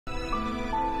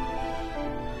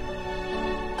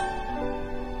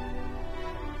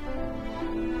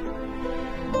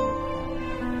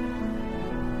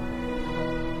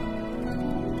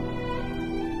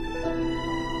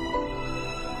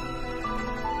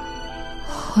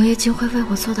侯爷竟会为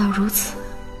我做到如此。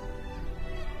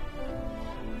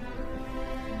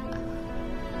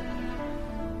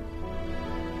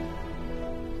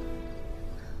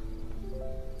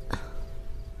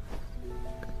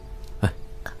哎，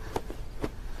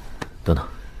等等，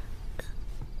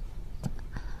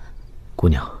姑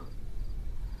娘，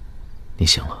你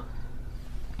醒了。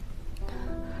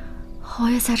侯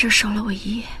爷在这守了我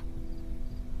一夜。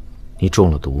你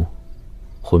中了毒，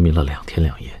昏迷了2天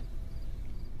2夜。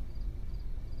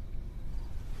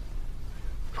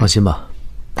放心吧，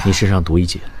你身上毒已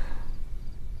解，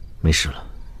没事了。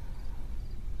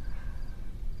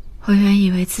我原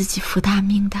以为自己福大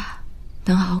命大，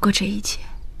能熬过这一切，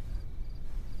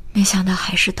没想到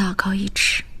还是道高一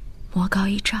尺，魔高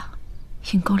一丈，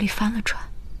阴沟里翻了船。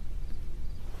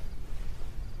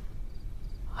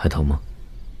还疼吗？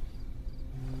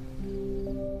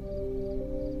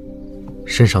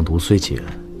身上毒虽解，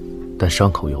但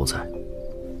伤口犹在。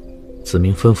子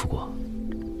明吩咐过，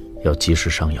要及时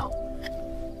上药，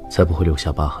才不会留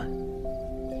下疤痕。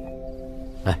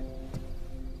来，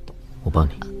我帮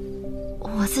你。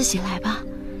我自己来吧。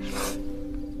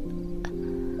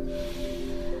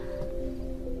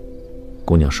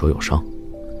姑娘手有伤，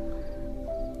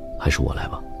还是我来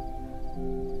吧。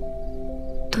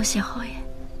多谢侯爷。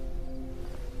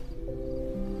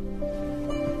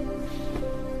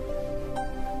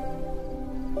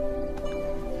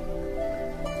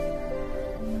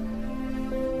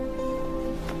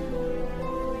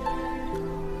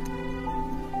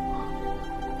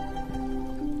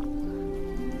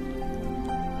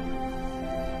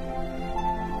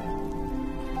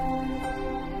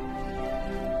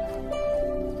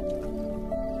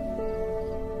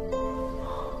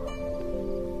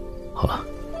好了，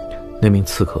那名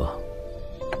刺客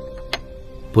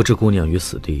不置姑娘于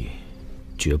死地，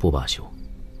绝不罢休。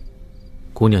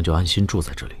姑娘就安心住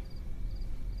在这里，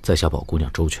在下保姑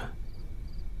娘周全，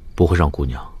不会让姑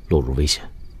娘落入危险。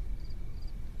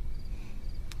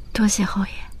多谢侯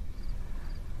爷。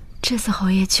这次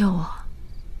侯爷救我，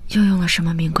又用了什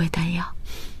么名贵丹药？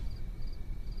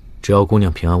只要姑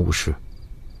娘平安无事，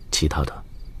其他的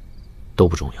都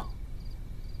不重要。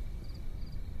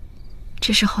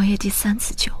这是侯爷第3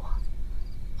次救我，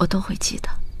我都会记得。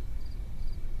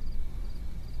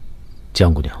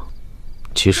江姑娘，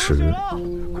其实……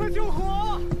快救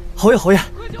火！侯爷，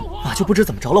马就不知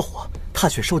怎么着了火，踏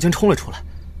雪受惊冲了出来，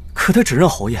可他只认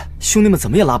侯爷，兄弟们怎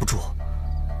么也拉不住。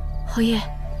侯爷，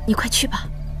你快去吧，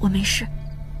我没事。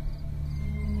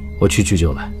我去拒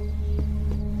救来。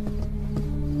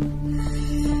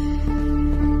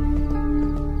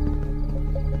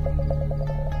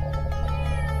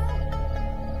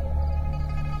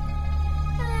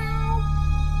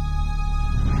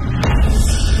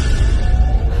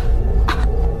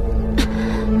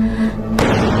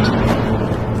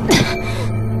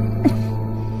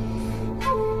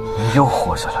又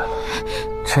活下来了，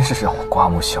真是让我刮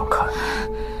目相看。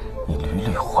你屡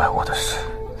屡坏我的事，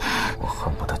我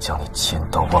恨不得将你千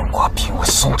刀万剐，凭我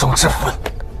心中之愤。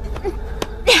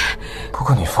不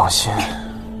过你放心，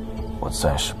我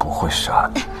暂时不会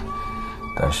杀你，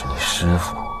但是你师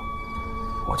父，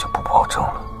我就不保证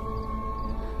了。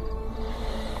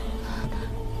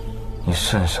你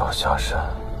甚少下山，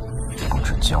不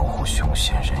知江湖凶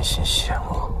险，人心险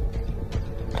恶，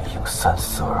理应三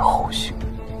思而后行。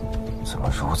怎么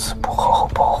如此不好好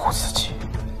保护自己？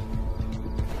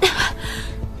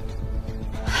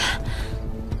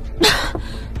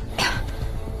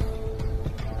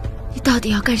你到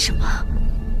底要干什么？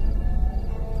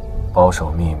保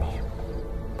守秘密，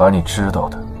把你知道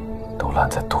的都烂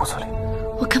在肚子里。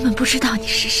我根本不知道你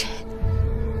是谁，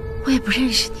我也不认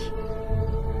识你，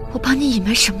我帮你隐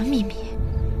瞒什么秘密？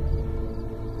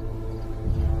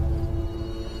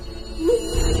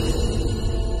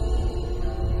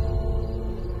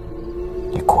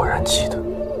你果然记得。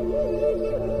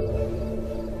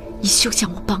你休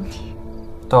想我帮你。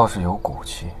倒是有骨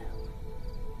气。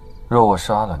若我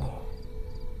杀了你，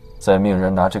再命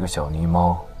人拿这个小泥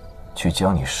猫去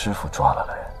将你师父抓了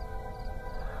来，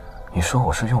你说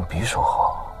我是用匕首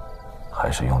好，还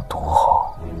是用毒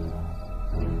好？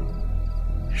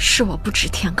是我不知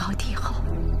天高地厚，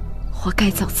活该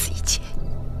遭此一劫。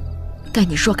但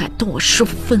你若敢动我师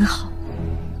父分毫，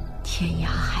天涯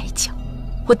海角，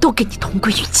我都跟你同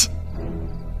归于尽。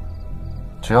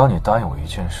只要你答应我一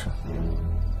件事，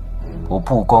我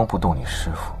不光不动你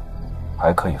师父，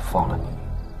还可以放了你。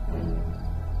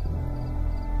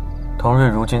唐睿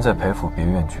如今在裴府别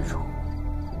院居住，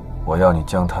我要你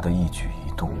将他的一举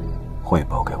一动汇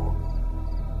报给我。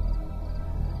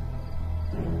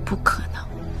不可能。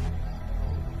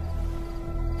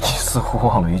你似乎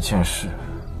忘了一件事，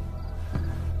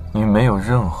你没有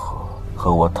任何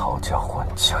和我讨价还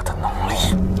价的能力。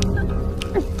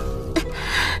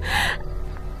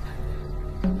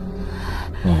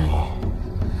你，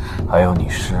还有你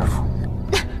师父，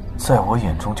在我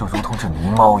眼中就如同这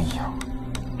泥猫一样，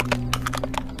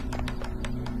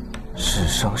是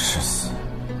生是死，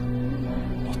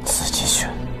你自己选。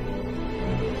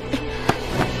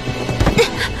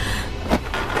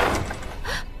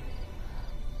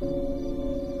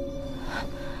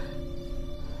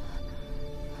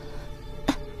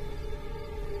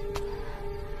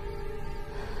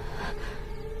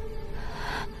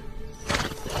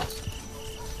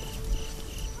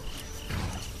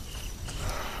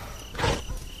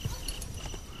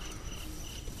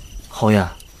侯爷，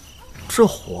这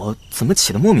火怎么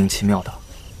起得莫名其妙的？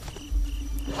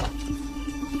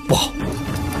不好！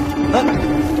哎，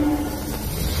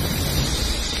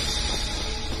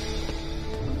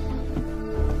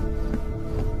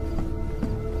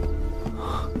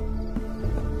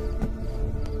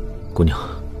姑娘，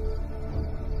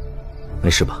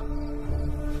没事吧？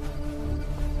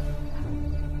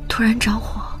突然着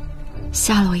火，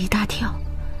吓了我一大跳。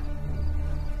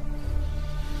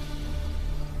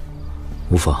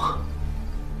无妨，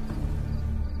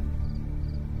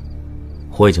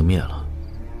火已经灭了。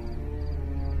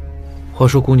话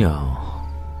说，姑娘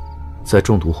在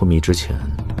中毒昏迷之前，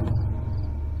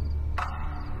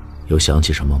有想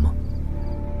起什么吗？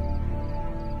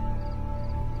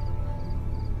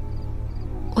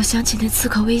我想起那刺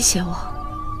客威胁我，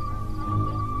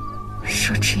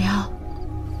说只要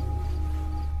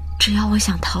我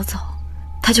想逃走，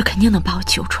他就肯定能把我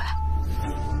救出来。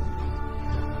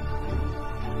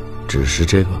只是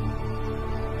这个？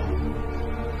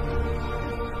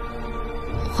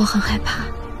我很害怕。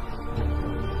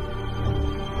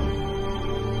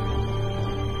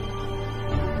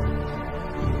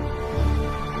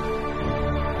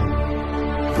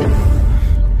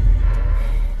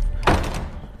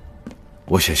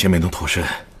我险些没能脱身，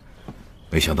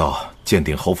没想到剑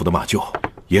顶侯府的马厩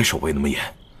也守卫那么严。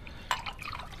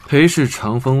裴氏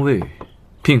长风卫，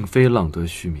并非浪得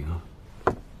虚名啊。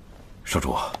少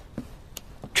主，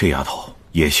这丫头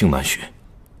野性难驯，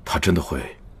她真的会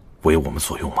为我们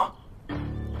所用吗？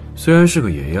虽然是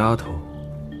个野丫头，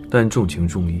但重情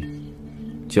重义，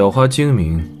狡猾精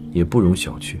明，也不容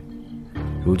小觑。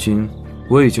如今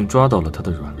我已经抓到了她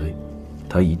的软肋，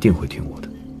她一定会听我的。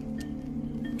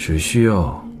只需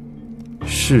要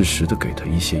适时的给她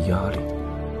一些压力。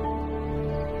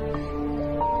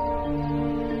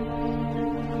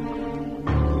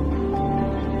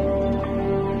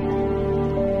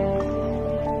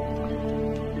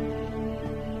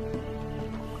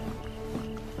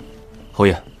侯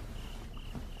爷，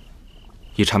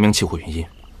已查明起火原因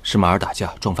是马儿打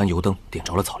架撞翻油灯，点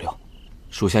着了草料。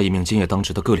属下一名今夜当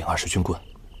值的各领20军棍，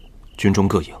军中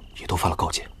各营也都发了告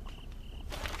诫。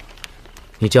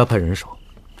你加派人手，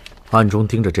暗中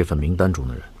盯着这份名单中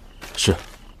的人。是。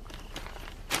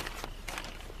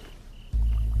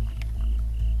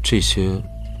这些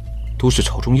都是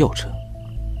朝中要臣，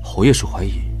侯爷是怀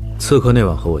疑刺客那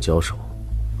晚和我交手，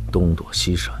东躲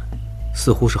西闪，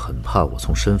似乎是很怕我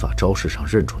从身法招式上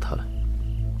认出他来。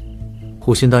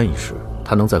护心丹一事，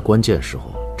他能在关键时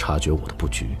候察觉我的布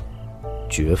局，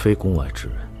绝非宫外之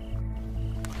人。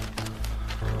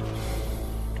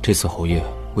这次侯爷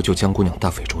为救江姑娘大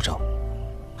费周章，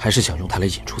还是想用她来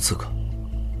引出刺客。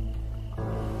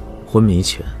昏迷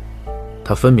前，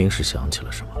他分明是想起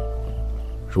了什么，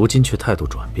如今却态度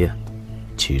转变，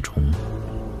其中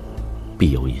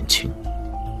必有隐情。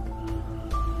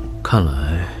看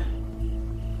来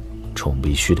宠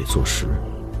必须得坐实，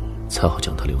才好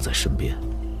将她留在身边，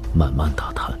慢慢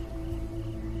打探。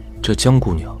这江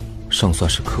姑娘尚算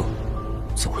是客，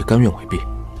怎会甘愿违背？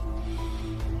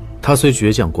她虽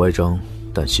倔强乖张，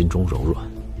但心中柔软。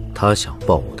她想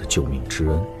报我的救命之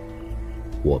恩，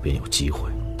我便有机会。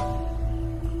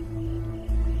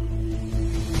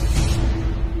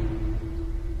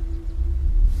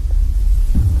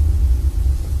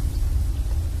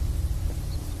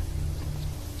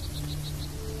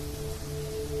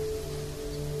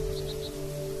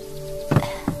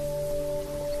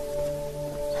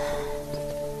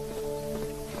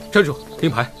站住，听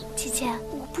牌。姐姐，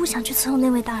我不想去伺候那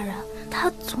位大人，他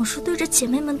总是对着姐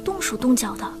妹们动手动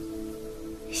脚的，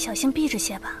小心避着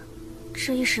些吧。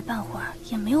这一时半会儿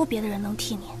也没有别的人能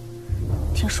替你。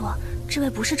听说这位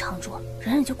不是常住，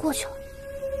忍忍就过去了。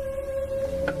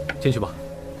进去吧。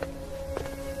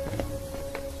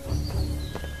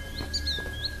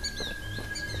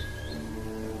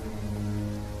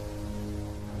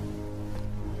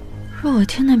若我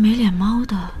听那没脸猫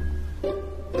的，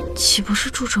岂不是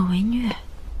助纣为虐？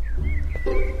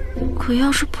可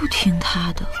要是不听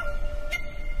他的，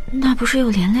那不是又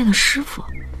连累了师傅？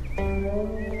不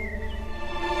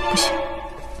行，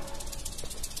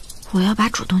我要把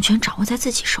主动权掌握在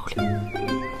自己手里。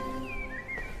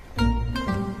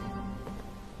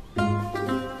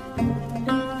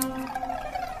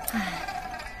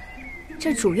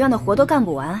这主院的活都干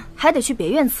不完，还得去别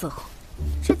院伺候。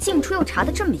这进出又查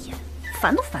得这么严，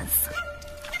烦都烦死了。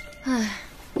哎，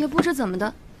也不知怎么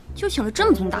的，就请了这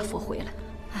么尊大佛回来。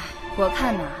哎，我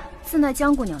看呐，自那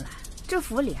江姑娘来，这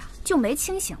府里啊就没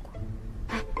清闲过。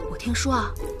哎，我听说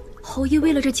啊，侯爷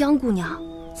为了这江姑娘，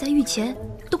在御前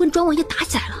都跟庄王爷打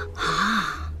起来了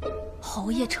啊！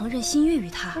侯爷承认心悦于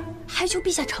她，还求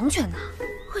陛下成全呢。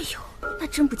哎呦，那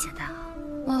真不简单啊！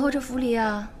往后这府里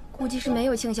啊，估计是没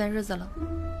有清闲日子了。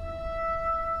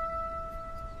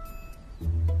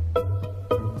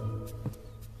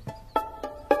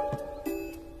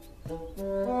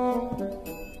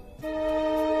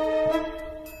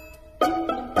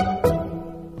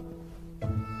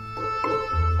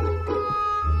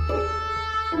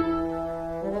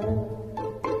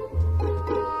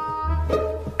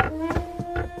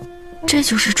这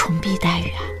就是宠婢待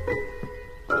遇啊！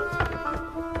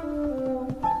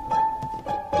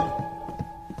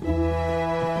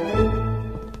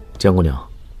江姑娘，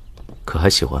可还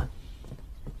喜欢？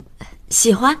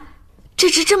喜欢，这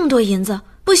值这么多银子，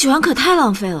不喜欢可太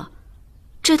浪费了。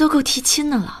这都够提亲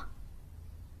的了。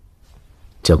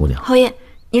江姑娘，侯爷，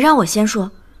你让我先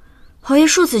说。侯爷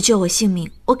数次救我性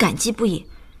命，我感激不已，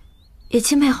也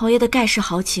钦佩侯爷的盖世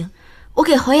豪情。我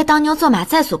给侯爷当牛做马，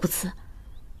在所不辞。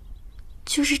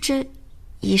就是这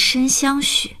以身相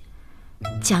许，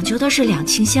讲究的是两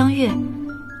情相悦，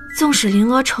纵使绫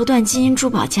罗绸缎金银珠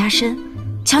宝加身，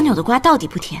强扭的瓜到底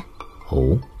不甜。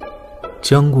哦，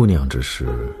江姑娘只是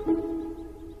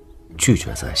拒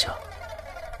绝在下。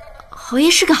侯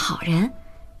爷是个好人，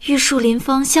玉树临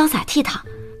风，潇洒倜傥，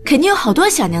肯定有好多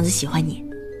小娘子喜欢你。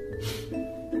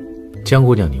江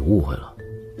姑娘，你误会了，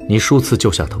你数次救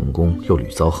下腾公，又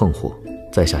屡遭横祸，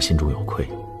在下心中有愧，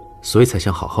所以才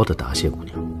想好好的答谢姑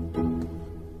娘。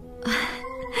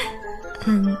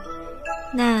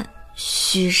那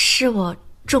许是我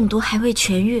中毒还未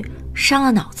痊愈，伤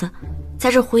了脑子，在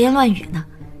这胡言乱语呢，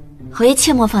侯爷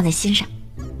切莫放在心上。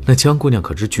那江姑娘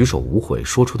可知举手无回，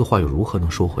说出的话又如何能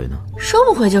收回呢？收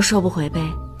不回就收不回呗，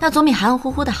那总比含含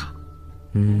糊糊的好。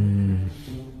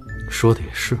说的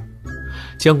也是。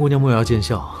江姑娘莫要见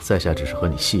笑，在下只是和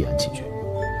你戏言几句。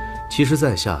其实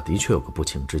在下的确有个不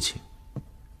情之请。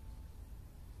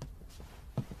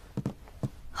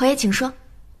侯爷请说。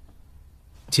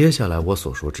接下来我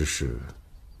所说之事，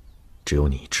只有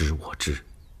你知我知，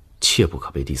切不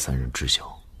可被第三人知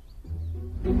晓。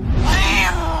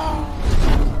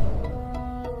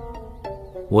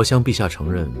我向陛下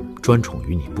承认专宠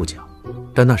于你不假，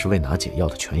但那是为拿解药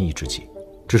的权宜之计。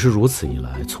只是如此一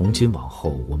来，从今往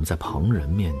后，我们在旁人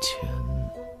面前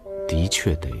的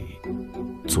确得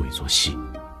做一做戏，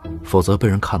否则被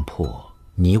人看破，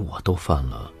你我都犯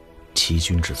了欺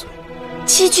君之罪。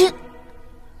欺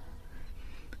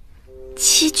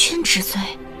君之罪？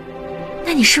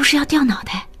那你是不是要掉脑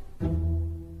袋？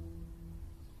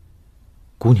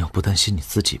姑娘不担心你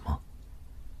自己吗？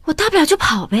我大不了就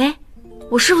跑呗。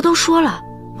我师父都说了，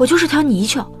我就是条泥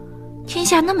鳅，天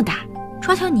下那么大，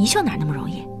抓条泥鳅哪那么容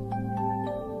易？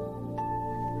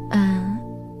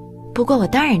不过我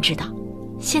当然知道，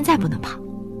现在不能跑。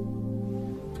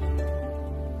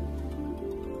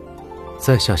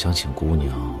在下想请姑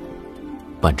娘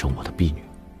扮成我的婢女。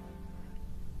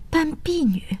扮婢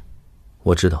女？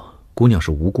我知道姑娘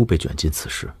是无辜被卷进此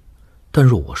事，但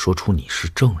若我说出你是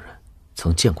证人，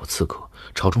曾见过刺客，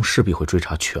朝中势必会追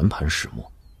查全盘始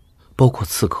末，包括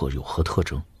刺客有何特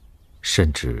征，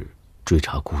甚至追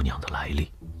查姑娘的来历。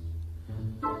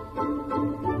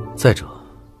再者，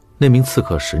那名刺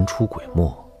客神出鬼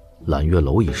没，揽月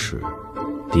楼一事，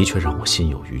的确让我心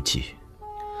有余悸。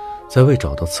在未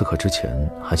找到刺客之前，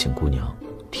还请姑娘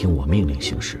听我命令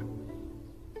行事。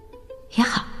也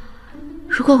好，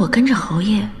如果我跟着侯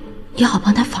爷，也好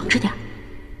帮他防着点。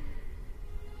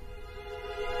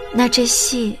那这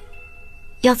戏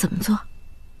要怎么做？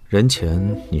人前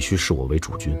你需视我为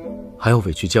主君，还要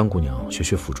委屈江姑娘学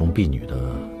学府中婢女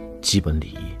的基本礼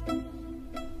仪。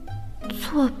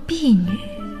做婢女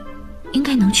应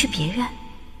该能去别院，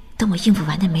等我应付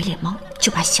完那没脸猫，就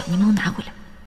把小泥猫拿回来。